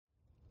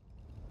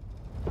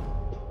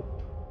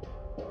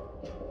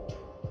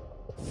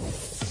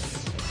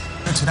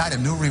Tonight, a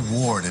new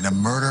reward in a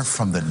murder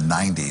from the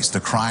 90s. The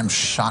crime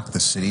shocked the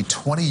city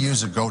 20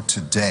 years ago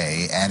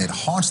today, and it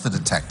haunts the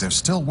detectives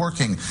still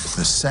working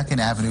the 2nd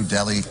Avenue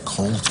Deli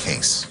cold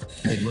case.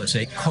 It was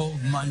a cold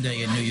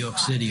Monday in New York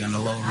City on the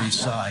Lower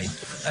East Side.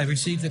 I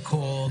received a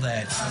call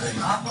that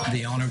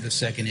the owner of the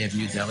 2nd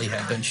Avenue Deli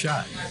had been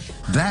shot.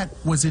 That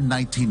was in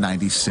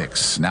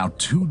 1996. Now,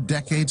 2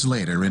 decades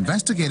later,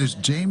 investigators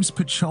James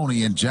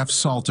Piccioni and Jeff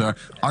Salter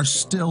are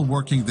still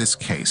working this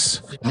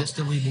case.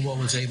 Mr. Leibowald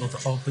was able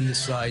to open the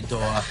side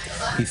door.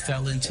 He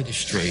fell into the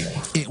street.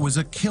 It was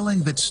a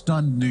killing that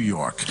stunned New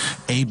York.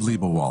 Abe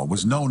Leibowald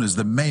was known as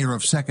the mayor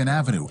of 2nd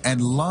Avenue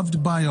and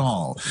loved by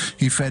all.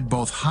 He fed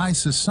both high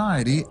society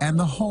and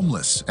the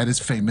homeless at his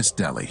famous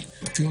deli.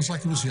 It feels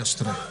like it was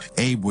yesterday.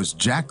 Abe was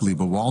Jack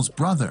Leibowald's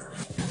brother.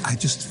 I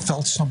just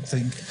felt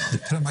something, the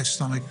pit of my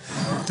stomach,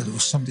 that it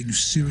was something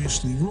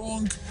seriously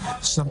wrong,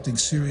 something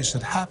serious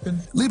had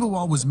happened.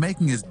 Leibowald was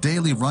making his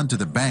daily run to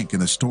the bank in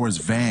the store's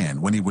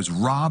van when he was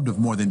robbed of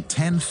more than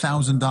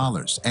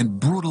 $10,000 and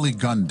brutally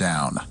gunned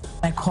down.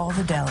 I called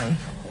the deli,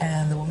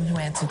 and the woman who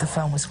answered the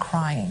phone was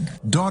crying.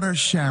 Daughter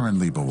Sharon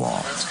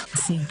Leibowald.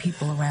 Seeing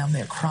people around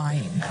there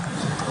crying,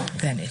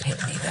 then it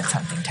hit me that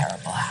something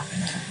terrible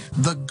happened.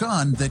 The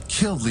gun that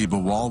killed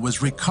Leibowald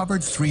was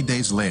recovered 3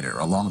 days later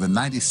along the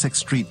 96th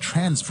Street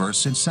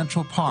Transverse in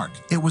Central Park.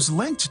 It was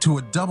linked to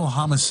a double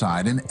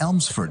homicide in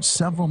Elmsford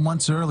several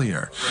months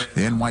earlier.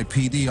 The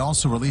NYPD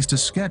also released a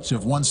sketch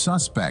of one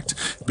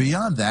suspect.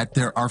 Beyond that,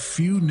 there are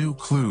few new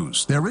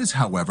clues. There is,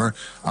 however,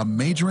 a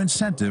major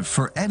incentive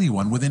for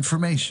anyone with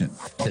information.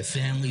 The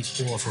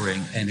family's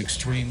offering an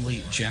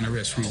extremely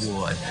generous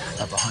reward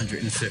of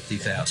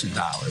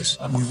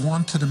 $150,000. We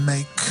wanted to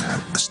make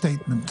a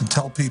statement to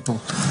tell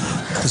people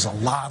there's a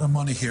lot of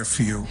money here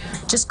for you.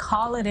 Just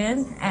call it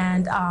in,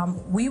 and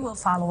we will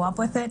follow up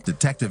with it.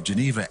 Detective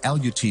Geneva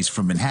Elutis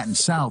from Manhattan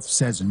South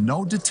says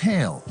no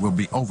detail will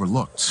be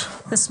overlooked.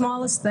 The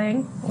smallest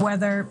thing,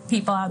 whether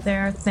people out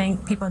there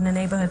people in the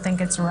neighborhood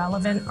think it's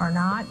relevant or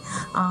not,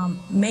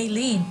 may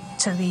lead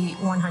to the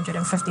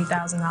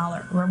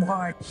 $150,000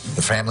 reward.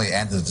 The family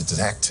and the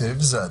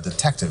detectives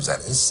that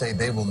is, say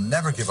they will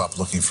never give up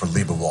looking for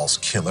Leibowald's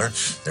killer.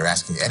 They're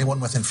asking anyone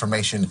with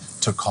information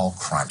to call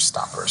Crime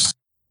Stoppers.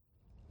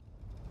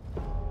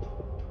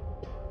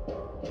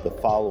 The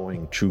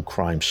following true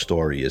crime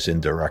story is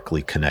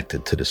indirectly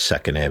connected to the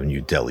 2nd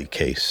Avenue Deli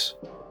case.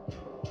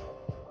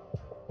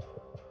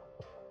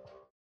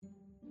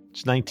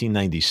 It's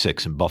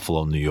 1996 in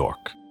Buffalo, New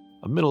York.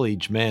 A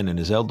middle-aged man and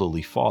his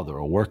elderly father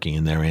are working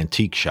in their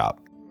antique shop.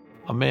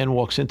 A man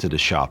walks into the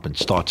shop and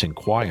starts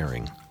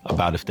inquiring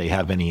about if they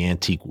have any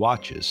antique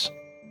watches.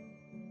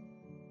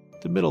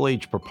 The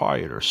middle-aged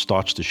proprietor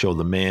starts to show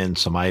the man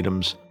some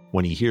items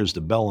when he hears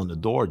the bell on the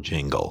door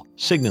jingle,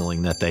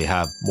 signaling that they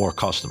have more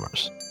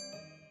customers.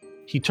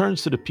 He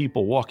turns to the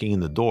people walking in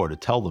the door to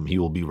tell them he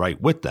will be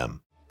right with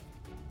them.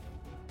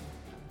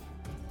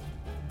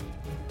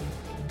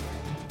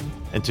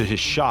 And to his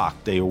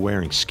shock, they are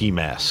wearing ski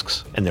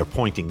masks and they're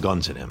pointing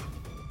guns at him.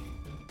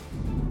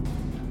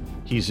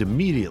 He's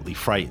immediately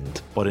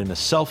frightened, but in a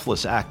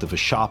selfless act of a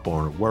shop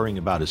owner worrying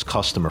about his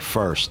customer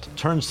first,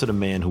 turns to the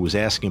man who was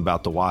asking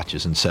about the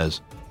watches and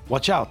says,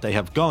 "Watch out, they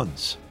have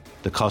guns."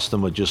 The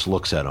customer just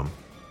looks at him,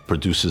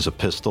 produces a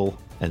pistol,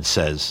 and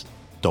says,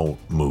 "Don't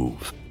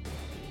move."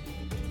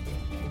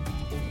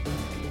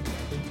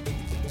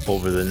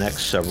 Over the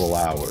next several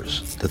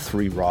hours, the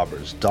 3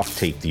 robbers duct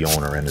taped the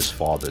owner and his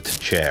father to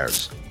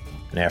chairs,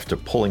 and after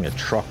pulling a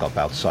truck up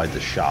outside the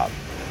shop,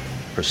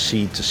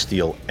 proceed to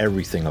steal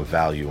everything of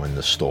value in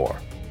the store.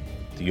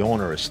 The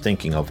owner is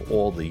thinking of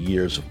all the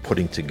years of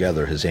putting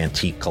together his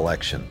antique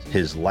collection,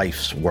 his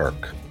life's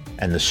work,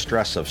 and the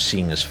stress of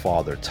seeing his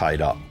father tied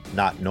up,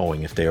 not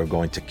knowing if they are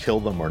going to kill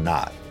them or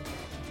not.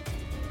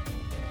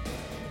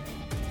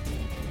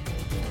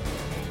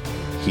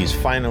 He's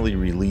finally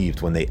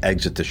relieved when they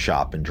exit the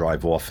shop and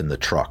drive off in the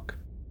truck.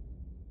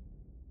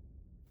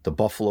 The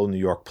Buffalo, New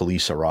York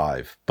police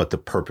arrive, but the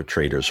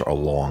perpetrators are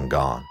long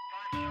gone.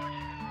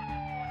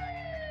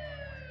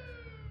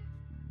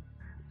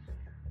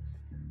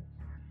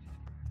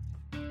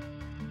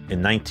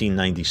 In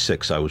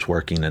 1996, I was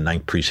working the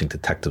 9th Precinct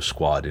Detective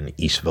Squad in the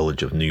East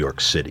Village of New York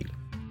City.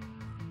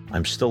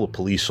 I'm still a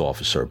police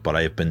officer, but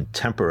I have been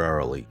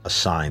temporarily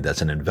assigned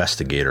as an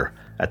investigator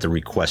at the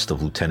request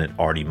of Lieutenant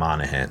Artie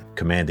Monahan,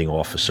 commanding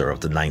officer of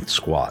the 9th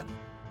Squad.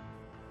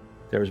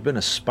 There has been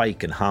a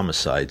spike in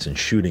homicides and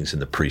shootings in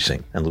the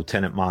precinct, and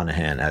Lieutenant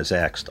Monahan has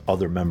asked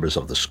other members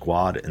of the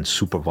squad and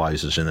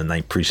supervisors in the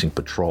 9th Precinct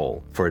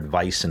Patrol for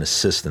advice and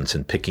assistance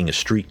in picking a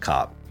street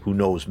cop who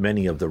knows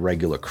many of the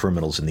regular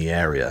criminals in the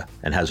area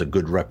and has a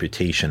good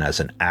reputation as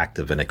an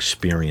active and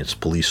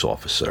experienced police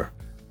officer.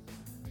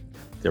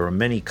 There are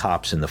many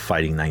cops in the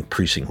Fighting 9th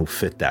Precinct who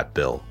fit that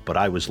bill, but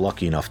I was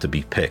lucky enough to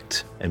be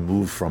picked and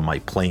moved from my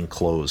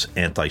plainclothes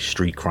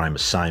anti-street crime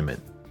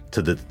assignment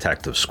to the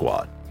detective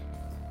squad.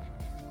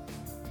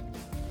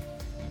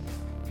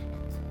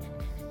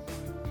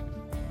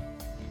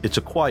 It's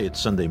a quiet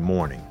Sunday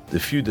morning. The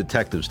few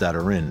detectives that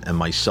are in and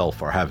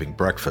myself are having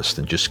breakfast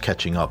and just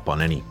catching up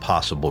on any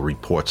possible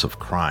reports of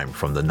crime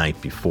from the night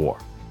before.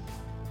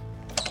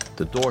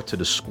 The door to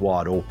the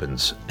squad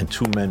opens and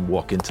two men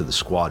walk into the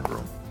squad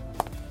room.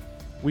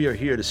 "We are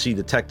here to see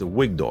Detective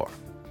Wigdor."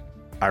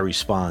 I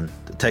respond,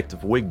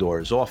 "Detective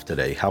Wigdor is off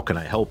today. How can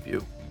I help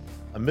you?"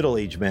 A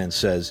middle-aged man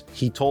says,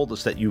 "He told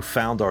us that you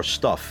found our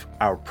stuff,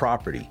 our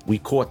property. We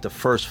caught the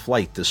first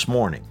flight this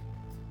morning."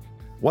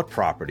 "What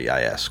property?"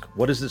 I ask.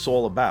 "What is this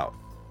all about?"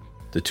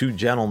 The two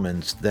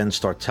gentlemen then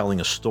start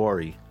telling a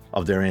story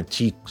of their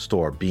antique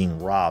store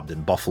being robbed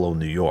in Buffalo,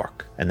 New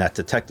York, and that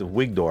Detective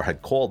Wigdor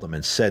had called them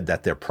and said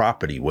that their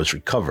property was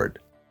recovered.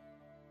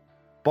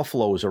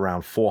 Buffalo is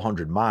around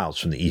 400 miles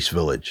from the East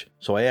Village,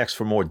 so I ask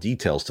for more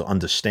details to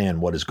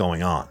understand what is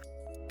going on.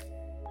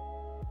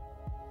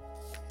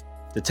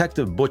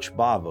 Detective Butch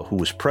Bava, who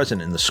was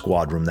present in the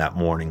squad room that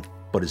morning,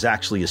 but is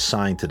actually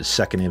assigned to the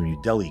 2nd Avenue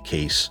Deli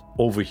case,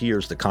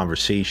 overhears the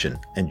conversation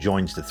and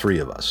joins the three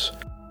of us.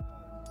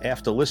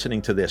 After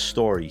listening to their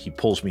story, he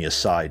pulls me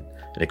aside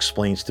and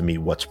explains to me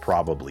what's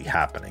probably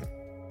happening.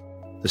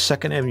 The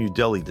 2nd Avenue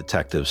Deli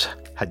detectives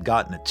had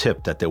gotten a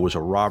tip that there was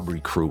a robbery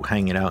crew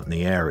hanging out in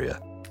the area,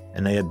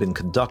 and they had been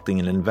conducting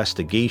an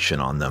investigation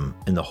on them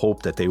in the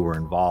hope that they were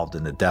involved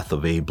in the death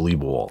of Abe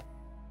Liebewald.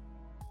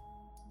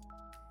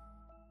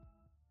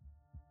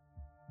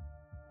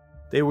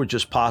 They were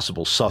just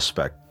possible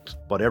suspects,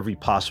 but every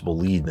possible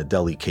lead in the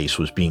Deli case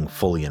was being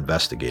fully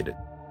investigated.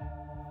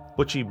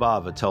 Butchie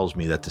Bava tells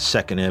me that the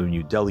 2nd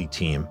Avenue Deli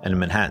team and the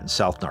Manhattan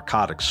South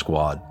Narcotics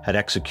Squad had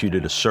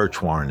executed a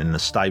search warrant in the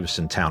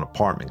Stuyvesant Town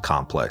apartment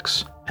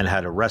complex and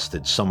had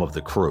arrested some of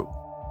the crew.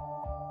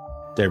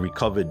 They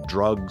recovered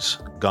drugs,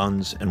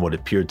 guns, and what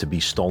appeared to be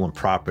stolen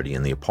property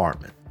in the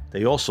apartment.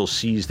 They also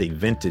seized a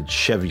vintage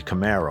Chevy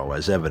Camaro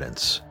as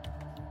evidence.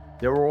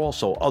 There were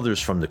also others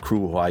from the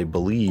crew who I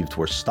believed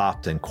were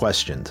stopped and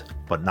questioned,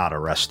 but not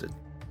arrested.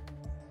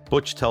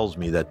 Butch tells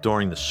me that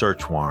during the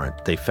search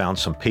warrant, they found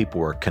some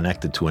paperwork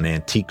connected to an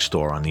antique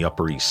store on the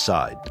Upper East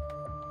Side.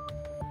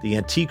 The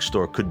antique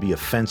store could be a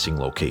fencing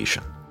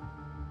location.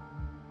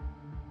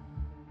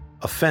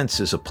 A fence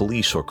is a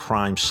police or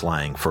crime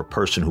slang for a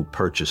person who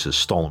purchases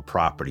stolen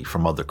property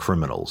from other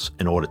criminals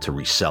in order to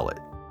resell it.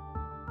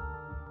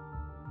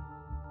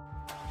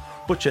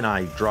 Butch and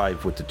I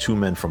drive with the two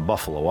men from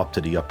Buffalo up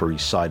to the Upper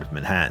East Side of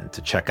Manhattan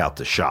to check out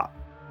the shop.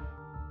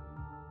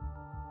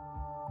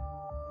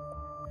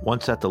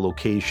 Once at the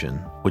location,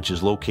 which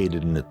is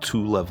located in a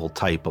two-level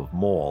type of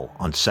mall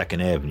on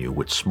 2nd Avenue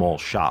with small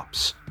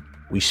shops,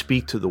 we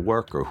speak to the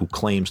worker who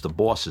claims the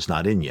boss is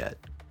not in yet.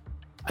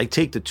 I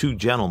take the two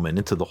gentlemen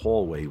into the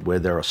hallway where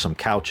there are some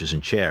couches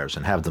and chairs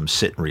and have them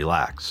sit and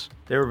relax.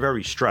 They are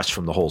very stressed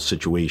from the whole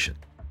situation.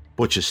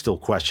 Butch is still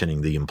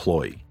questioning the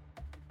employee.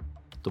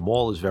 The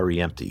mall is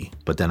very empty,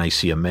 but then I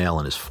see a male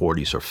in his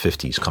 40s or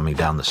 50s coming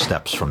down the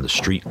steps from the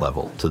street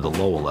level to the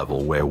lower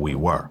level where we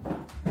were.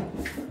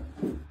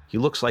 He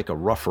looks like a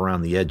rough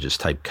around the edges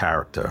type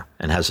character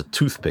and has a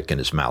toothpick in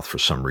his mouth for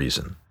some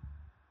reason.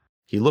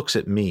 He looks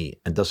at me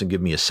and doesn't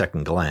give me a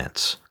second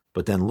glance,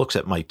 but then looks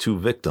at my two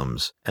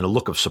victims and a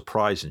look of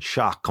surprise and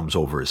shock comes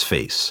over his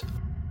face.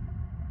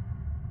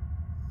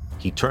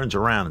 He turns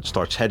around and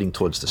starts heading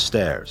towards the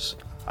stairs.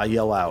 I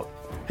yell out,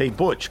 "Hey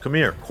Butch, come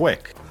here,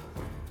 quick."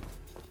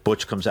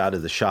 Butch comes out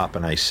of the shop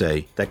and I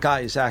say, "That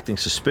guy is acting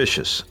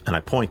suspicious," and I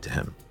point to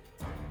him.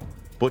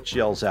 Butch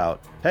yells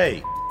out,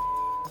 "Hey,"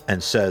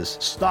 and says,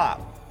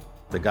 "Stop."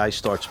 The guy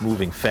starts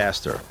moving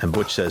faster and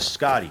Butch says,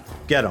 "Scotty,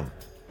 get him."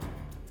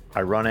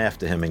 I run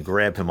after him and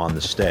grab him on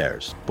the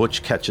stairs.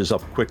 Butch catches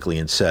up quickly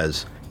and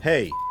says,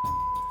 "Hey,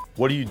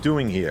 what are you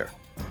doing here?"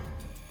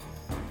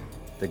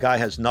 The guy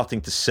has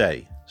nothing to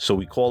say, so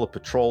we call a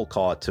patrol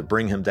car to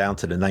bring him down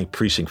to the 9th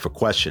Precinct for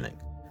questioning,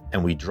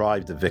 and we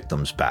drive the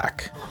victims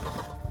back.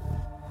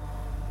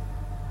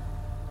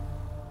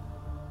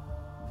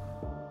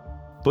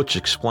 Butch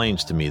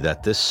explains to me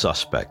that this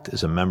suspect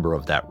is a member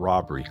of that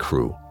robbery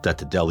crew that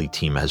the Deli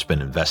team has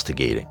been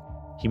investigating.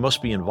 He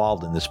must be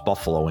involved in this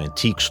Buffalo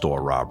antique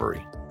store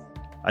robbery.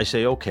 I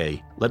say,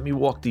 "Okay, let me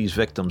walk these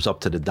victims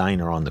up to the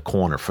diner on the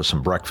corner for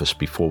some breakfast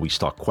before we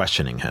start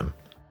questioning him."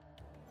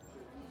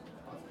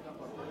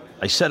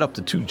 I set up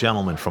the two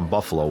gentlemen from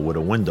Buffalo with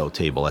a window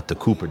table at the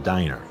Cooper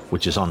Diner,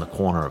 which is on the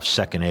corner of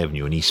 2nd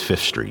Avenue and East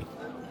 5th Street.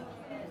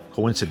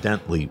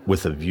 Coincidentally,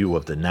 with a view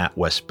of the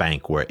NatWest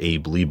Bank where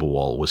Abe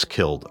Liebewald was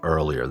killed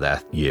earlier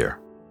that year.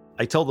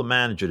 I tell the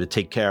manager to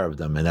take care of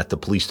them and that the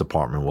police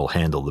department will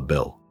handle the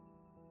bill.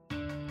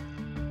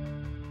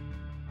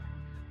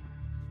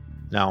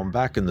 Now I'm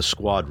back in the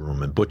squad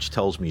room and Butch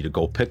tells me to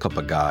go pick up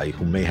a guy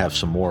who may have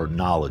some more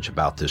knowledge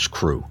about this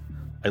crew.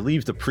 I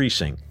leave the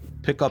precinct,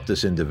 pick up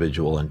this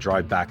individual, and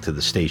drive back to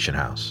the station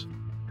house.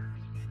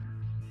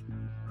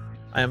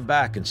 I am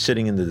back and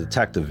sitting in the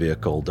detective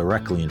vehicle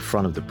directly in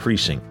front of the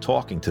precinct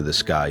talking to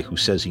this guy who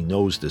says he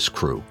knows this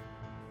crew.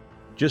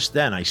 Just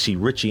then I see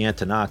Richie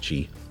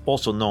Antonacci,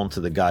 also known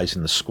to the guys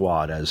in the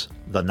squad as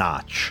The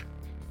Notch.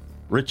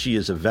 Richie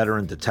is a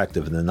veteran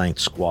detective in the 9th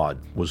Squad,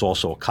 was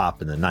also a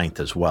cop in the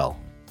 9th as well.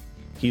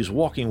 He's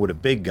walking with a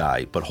big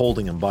guy, but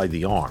holding him by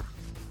the arm.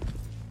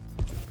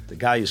 The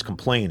guy is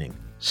complaining,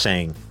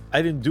 saying,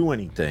 "I didn't do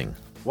anything.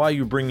 Why are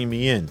you bringing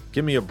me in?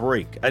 Give me a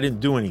break. I didn't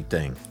do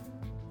anything."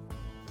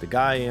 The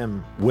guy I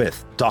am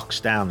with ducks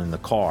down in the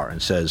car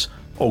and says,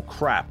 "Oh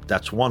crap,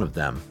 that's one of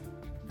them.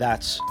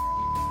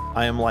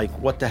 I am like,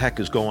 what the heck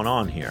is going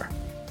on here?"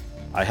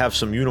 I have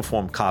some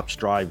uniformed cops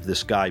drive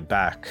this guy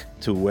back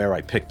to where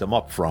I picked him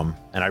up from,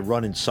 and I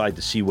run inside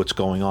to see what's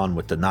going on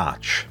with the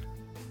notch.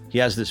 He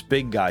has this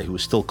big guy who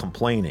is still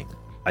complaining.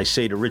 I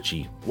say to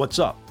Richie, "What's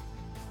up?"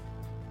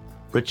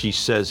 Richie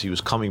says he was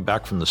coming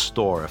back from the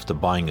store after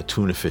buying a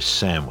tuna fish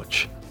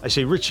sandwich. I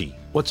say, "Richie,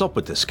 what's up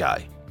with this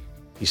guy?"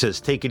 He says,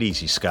 "Take it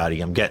easy,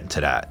 Scotty, I'm getting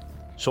to that."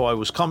 So I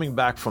was coming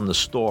back from the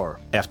store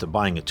after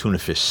buying a tuna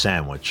fish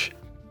sandwich,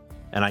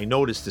 and I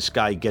noticed this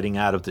guy getting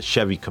out of the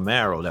Chevy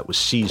Camaro that was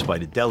seized by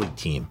the deli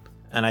team,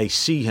 and I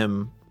see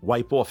him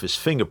wipe off his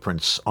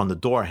fingerprints on the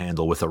door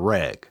handle with a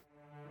rag.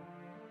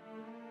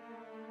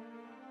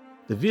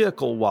 The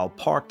vehicle, while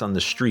parked on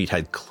the street,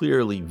 had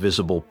clearly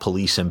visible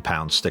police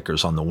impound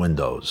stickers on the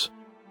windows.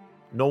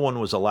 No one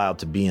was allowed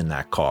to be in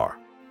that car.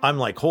 I'm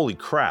like, holy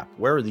crap,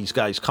 where are these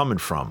guys coming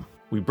from?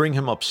 We bring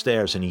him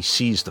upstairs and he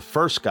sees the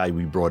first guy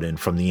we brought in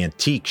from the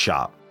antique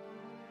shop.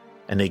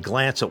 And they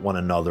glance at one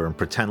another and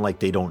pretend like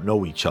they don't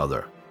know each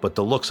other, but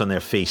the looks on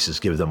their faces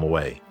give them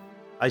away.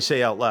 I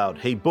say out loud,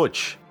 "Hey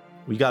Butch,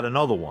 we got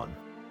another one."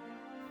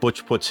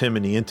 Butch puts him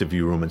in the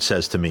interview room and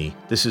says to me,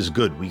 "This is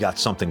good, we got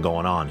something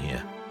going on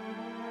here."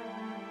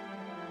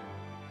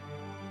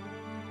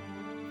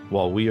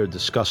 While we are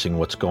discussing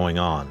what's going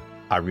on,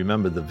 I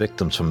remember the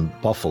victims from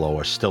Buffalo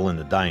are still in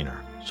the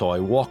diner, so I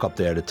walk up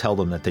there to tell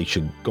them that they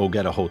should go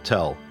get a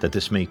hotel, that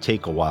this may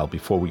take a while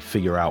before we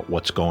figure out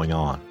what's going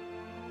on.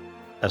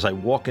 As I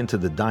walk into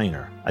the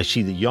diner, I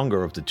see the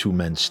younger of the two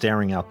men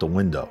staring out the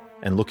window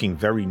and looking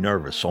very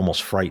nervous,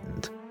 almost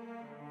frightened.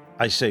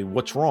 I say,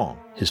 "What's wrong?"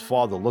 His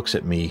father looks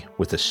at me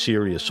with a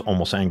serious,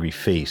 almost angry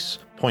face,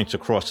 points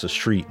across the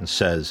street and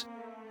says,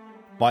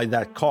 "By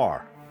that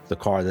car," the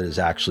car that is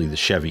actually the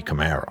Chevy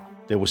Camaro.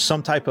 "There was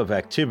some type of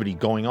activity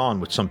going on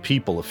with some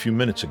people a few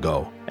minutes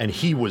ago, and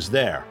he was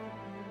there."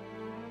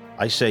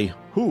 I say,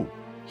 "Who?"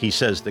 He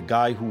says, "The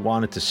guy who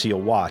wanted to see a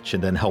watch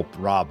and then helped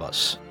rob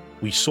us.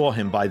 We saw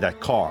him by that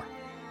car."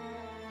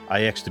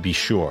 I asked to be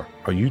sure,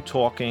 "Are you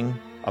talking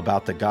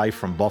about the guy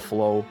from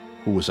Buffalo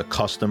who was a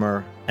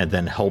customer and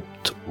then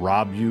helped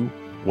rob you,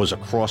 was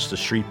across the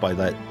street by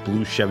that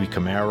blue Chevy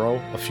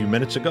Camaro a few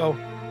minutes ago?"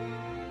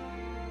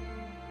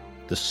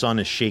 The son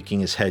is shaking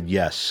his head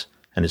yes,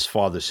 and his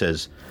father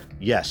says,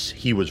 "Yes,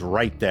 he was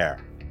right there."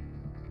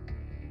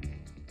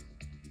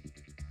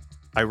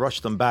 I rush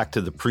them back to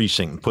the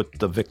precinct and put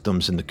the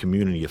victims in the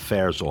community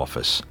affairs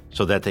office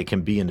so that they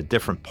can be in a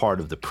different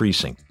part of the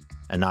precinct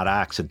and not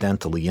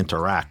accidentally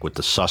interact with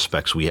the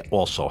suspects we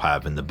also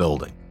have in the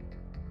building.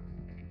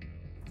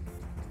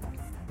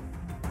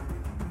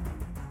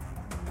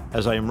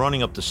 As I am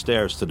running up the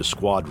stairs to the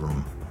squad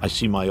room, I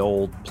see my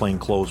old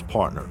plainclothes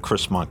partner,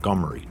 Chris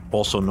Montgomery,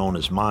 also known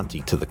as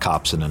Monty to the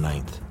cops in the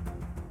 9th.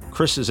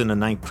 Chris is in the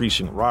 9th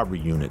Precinct Robbery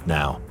Unit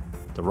now.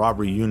 The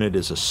robbery unit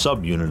is a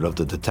sub-unit of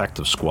the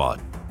detective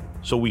squad,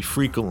 so we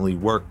frequently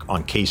work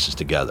on cases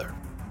together.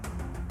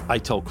 I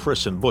tell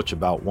Chris and Butch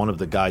about one of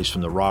the guys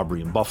from the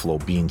robbery in Buffalo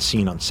being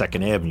seen on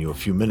 2nd Avenue a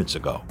few minutes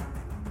ago.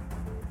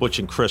 Butch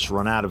and Chris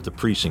run out of the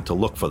precinct to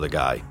look for the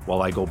guy,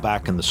 while I go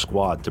back in the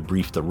squad to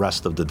brief the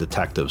rest of the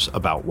detectives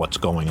about what's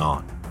going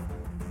on.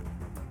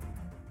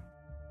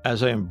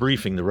 As I am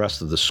briefing the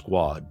rest of the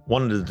squad,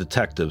 one of the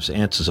detectives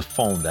answers a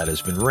phone that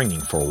has been ringing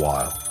for a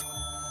while,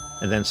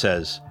 and then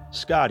says,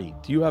 "Scotty,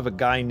 do you have a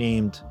guy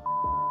named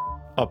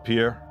up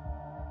here?"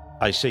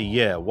 I say,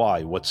 "Yeah,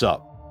 why? What's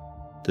up?"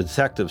 The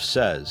detective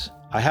says,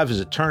 "I have his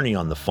attorney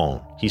on the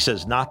phone. He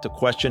says not to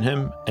question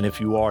him, and if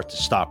you are, to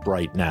stop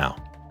right now."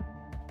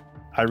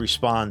 I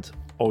respond,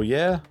 "Oh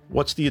yeah?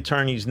 What's the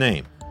attorney's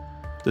name?"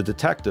 The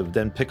detective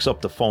then picks up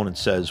the phone and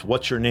says,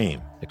 "What's your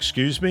name?"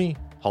 "Excuse me?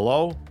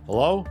 Hello?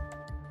 Hello?"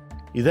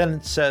 He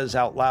then says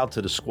out loud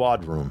to the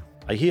squad room,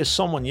 "I hear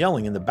someone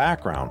yelling in the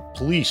background.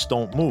 Police,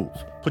 don't move.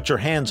 Put your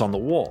hands on the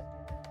wall."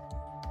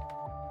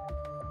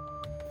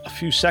 A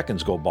few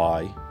seconds go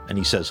by, and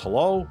he says,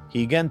 "Hello?"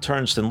 He again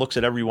turns and looks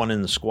at everyone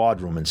in the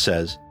squad room and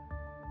says,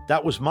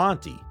 "That was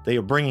Monty. They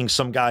are bringing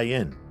some guy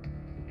in."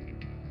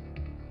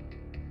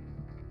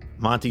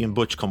 Monty and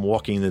Butch come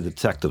walking in the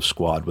detective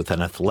squad with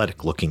an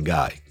athletic-looking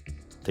guy.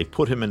 They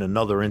put him in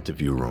another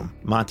interview room.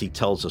 Monty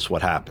tells us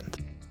what happened.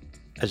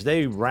 As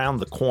they round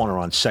the corner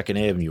on 2nd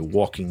Avenue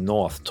walking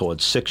north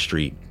towards 6th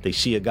Street, they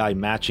see a guy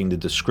matching the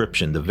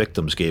description the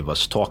victims gave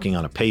us talking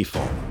on a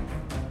payphone.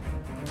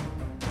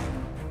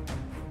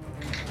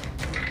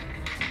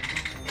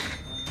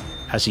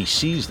 As he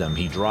sees them,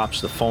 he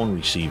drops the phone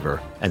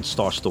receiver and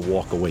starts to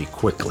walk away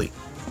quickly.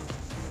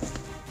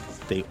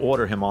 They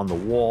order him on the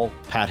wall,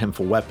 pat him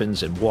for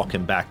weapons, and walk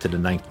him back to the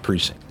 9th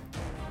Precinct.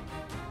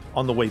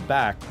 On the way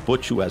back,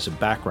 Butch, who has a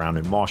background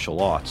in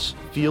martial arts,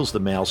 feels the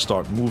male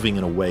start moving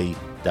in a way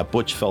that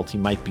Butch felt he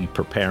might be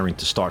preparing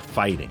to start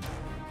fighting.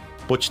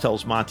 Butch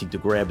tells Monty to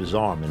grab his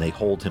arm and they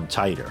hold him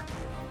tighter.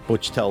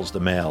 Butch tells the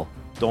male,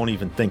 "Don't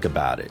even think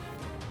about it."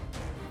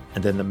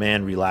 And then the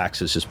man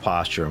relaxes his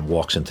posture and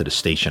walks into the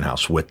station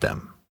house with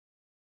them.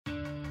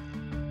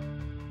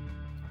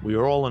 We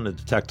are all in the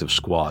detective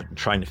squad and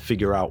trying to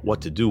figure out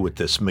what to do with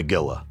this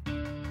Megillah.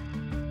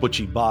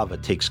 Butchie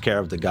Bava takes care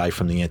of the guy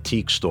from the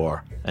antique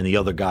store and the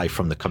other guy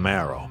from the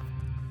Camaro.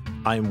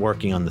 I am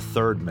working on the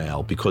third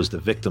male because the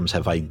victims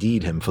have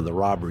ID'd him for the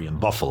robbery in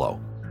Buffalo.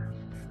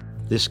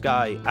 This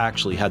guy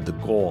actually had the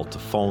gall to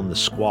phone the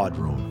squad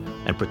room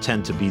and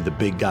pretend to be the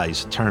big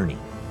guy's attorney.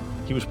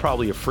 He was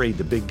probably afraid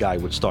the big guy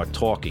would start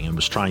talking and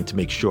was trying to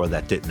make sure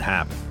that didn't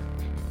happen.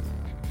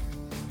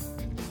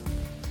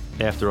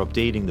 After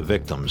updating the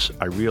victims,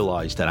 I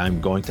realized that I'm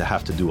going to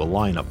have to do a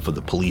lineup for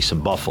the police in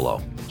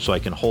Buffalo so I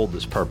can hold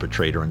this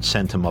perpetrator and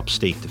send him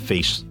upstate to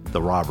face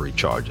the robbery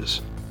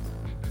charges.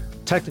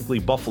 Technically,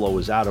 Buffalo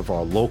is out of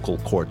our local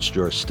court's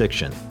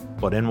jurisdiction,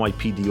 but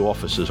NYPD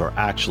officers are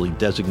actually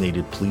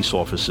designated police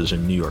officers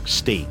in New York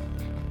State.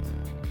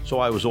 So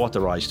I was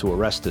authorized to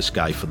arrest this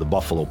guy for the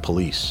Buffalo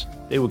police.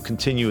 They would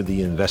continue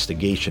the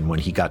investigation when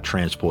he got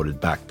transported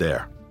back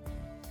there.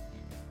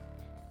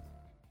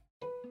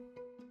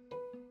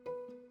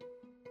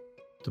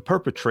 The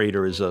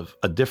perpetrator is of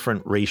a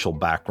different racial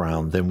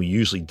background than we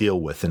usually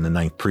deal with in the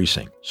 9th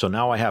Precinct, so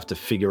now I have to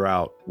figure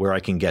out where I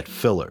can get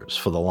fillers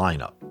for the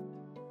lineup.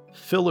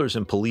 Fillers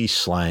in police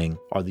slang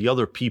are the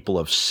other people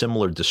of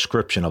similar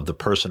description of the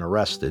person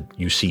arrested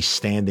you see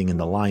standing in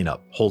the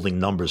lineup, holding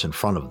numbers in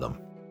front of them.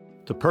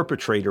 The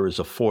perpetrator is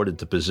afforded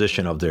the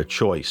position of their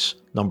choice,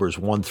 numbers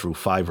 1 through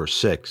 5 or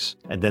 6,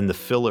 and then the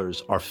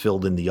fillers are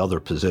filled in the other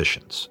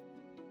positions.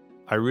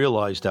 I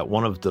realized that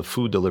one of the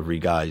food delivery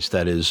guys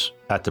that is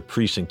at the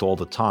precinct all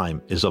the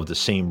time is of the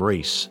same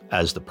race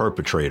as the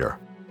perpetrator.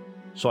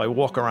 So I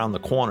walk around the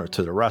corner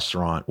to the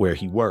restaurant where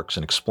he works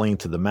and explain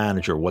to the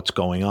manager what's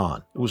going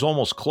on. It was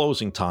almost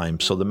closing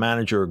time, so the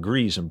manager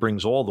agrees and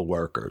brings all the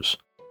workers,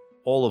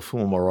 all of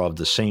whom are of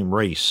the same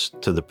race,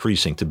 to the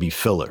precinct to be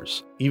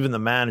fillers. Even the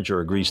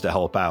manager agrees to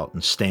help out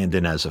and stand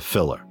in as a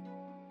filler.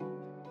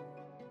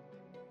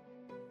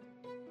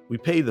 We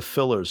pay the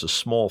fillers a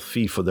small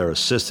fee for their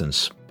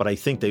assistance, but I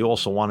think they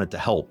also wanted to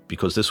help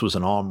because this was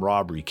an armed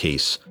robbery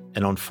case,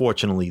 and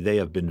unfortunately they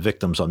have been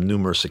victims on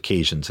numerous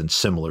occasions in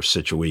similar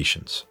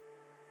situations.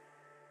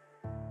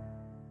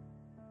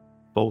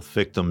 Both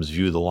victims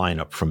view the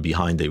lineup from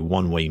behind a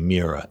one-way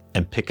mirror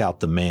and pick out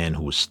the man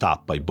who was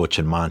stopped by Butch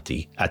and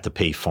Monty at the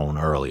payphone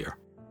earlier.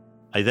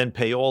 I then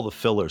pay all the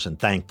fillers and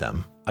thank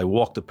them. I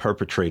walk the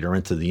perpetrator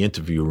into the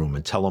interview room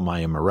and tell him I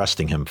am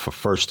arresting him for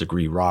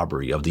first-degree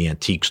robbery of the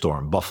antique store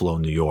in Buffalo,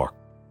 New York.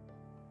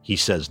 He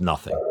says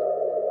nothing.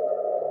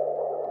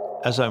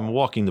 As I'm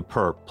walking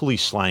the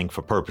police slang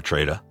for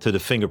perpetrator, to the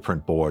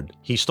fingerprint board,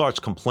 he starts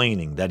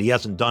complaining that he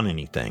hasn't done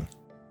anything,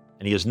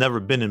 and he has never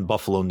been in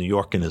Buffalo, New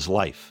York in his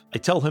life. I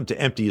tell him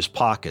to empty his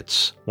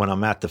pockets when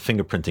I'm at the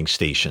fingerprinting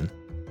station.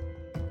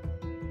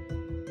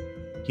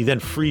 He then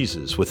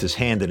freezes with his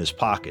hand in his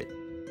pocket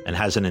and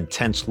has an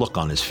intense look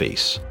on his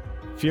face.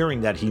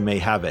 Fearing that he may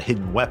have a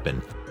hidden weapon,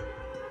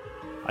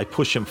 I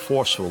push him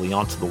forcefully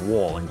onto the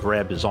wall and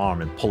grab his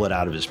arm and pull it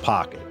out of his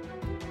pocket.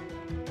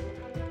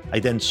 I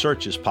then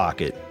search his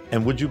pocket,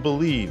 and would you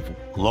believe,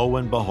 lo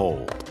and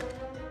behold,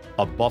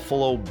 a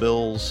Buffalo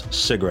Bills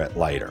cigarette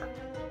lighter.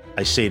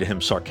 I say to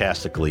him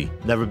sarcastically,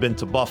 "Never been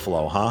to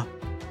Buffalo, huh?"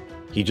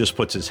 He just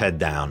puts his head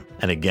down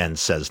and again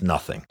says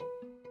nothing.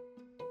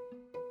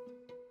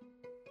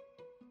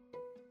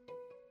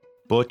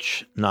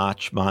 Butch,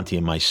 Notch, Monty,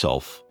 and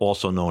myself,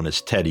 also known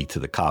as Teddy to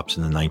the cops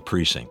in the 9th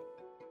Precinct,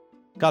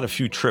 got a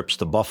few trips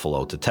to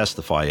Buffalo to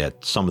testify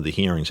at some of the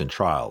hearings and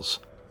trials.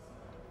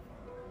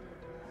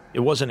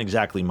 It wasn't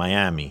exactly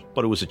Miami,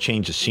 but it was a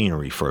change of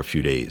scenery for a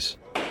few days.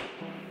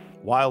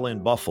 While in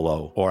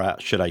Buffalo, or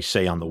should I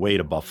say on the way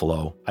to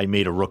Buffalo, I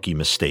made a rookie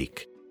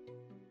mistake.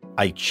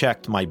 I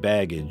checked my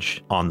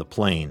baggage on the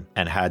plane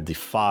and had the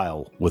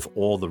file with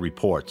all the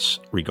reports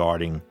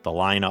regarding the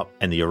lineup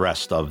and the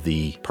arrest of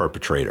the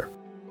perpetrator.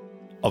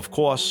 Of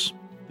course,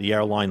 the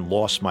airline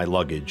lost my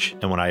luggage,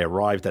 and when I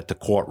arrived at the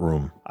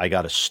courtroom, I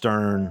got a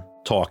stern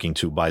talking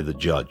to by the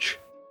judge.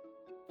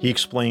 He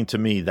explained to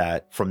me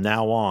that, from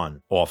now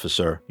on,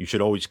 officer, you should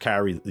always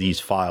carry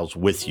these files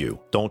with you.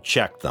 Don't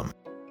check them.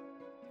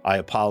 I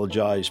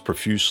apologized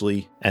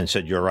profusely and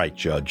said, "You're right,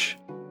 Judge."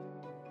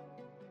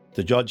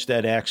 The judge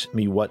then asked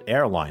me what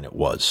airline it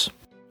was.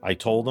 I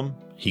told him.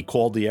 He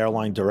called the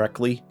airline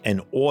directly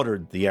and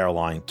ordered the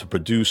airline to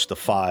produce the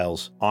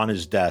files on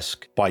his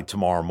desk by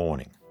tomorrow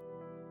morning.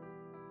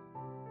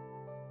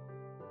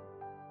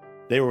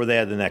 They were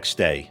there the next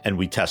day, and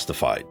we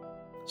testified.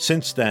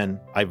 Since then,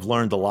 I've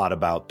learned a lot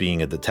about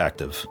being a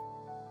detective.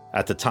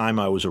 At the time,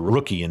 I was a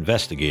rookie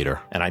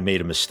investigator, and I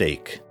made a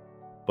mistake.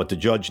 But the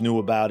judge knew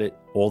about it,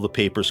 all the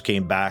papers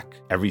came back,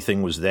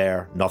 everything was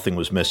there, nothing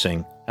was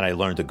missing, and I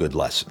learned a good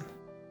lesson.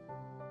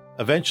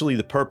 Eventually,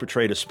 the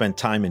perpetrator spent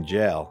time in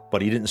jail,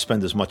 but he didn't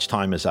spend as much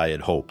time as I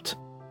had hoped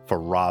for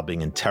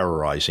robbing and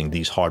terrorizing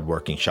these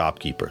hardworking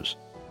shopkeepers.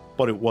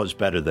 But it was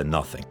better than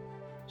nothing.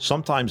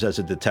 Sometimes as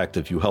a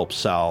detective, you help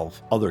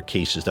solve other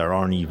cases that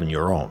aren't even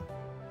your own.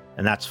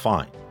 And that's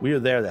fine. We are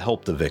there to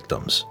help the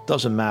victims.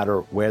 Doesn't matter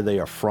where they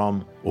are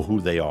from or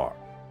who they are.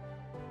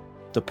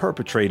 The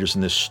perpetrators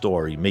in this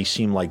story may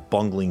seem like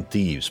bungling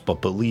thieves,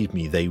 but believe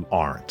me, they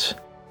aren't.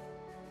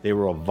 They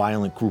were a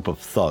violent group of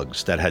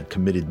thugs that had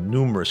committed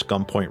numerous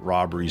gunpoint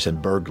robberies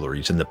and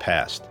burglaries in the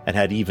past, and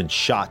had even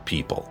shot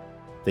people.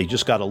 They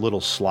just got a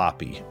little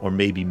sloppy, or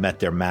maybe met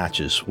their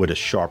matches with a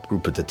sharp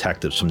group of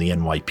detectives from the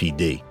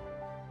NYPD.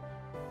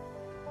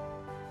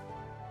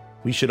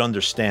 We should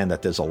understand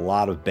that there's a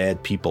lot of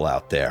bad people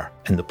out there,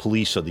 and the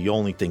police are the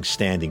only thing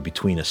standing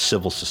between a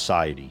civil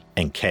society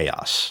and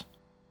chaos.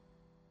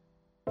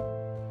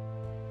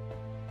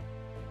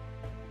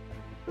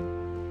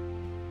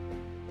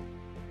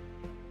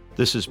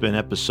 This has been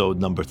episode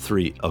number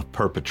 3 of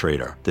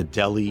Perpetrator, the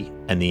Deli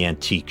and the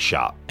Antique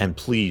Shop. And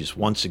please,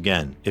 once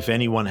again, if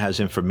anyone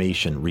has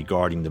information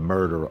regarding the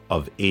murder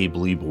of Abe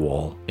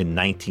Liebewall in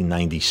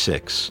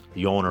 1996,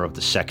 the owner of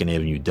the 2nd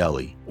Avenue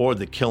Deli, or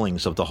the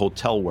killings of the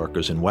hotel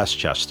workers in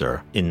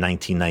Westchester in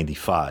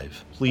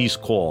 1995, please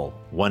call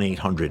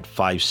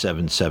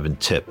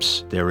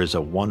 1-800-577-TIPS. There is a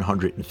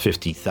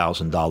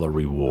 $150,000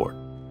 reward.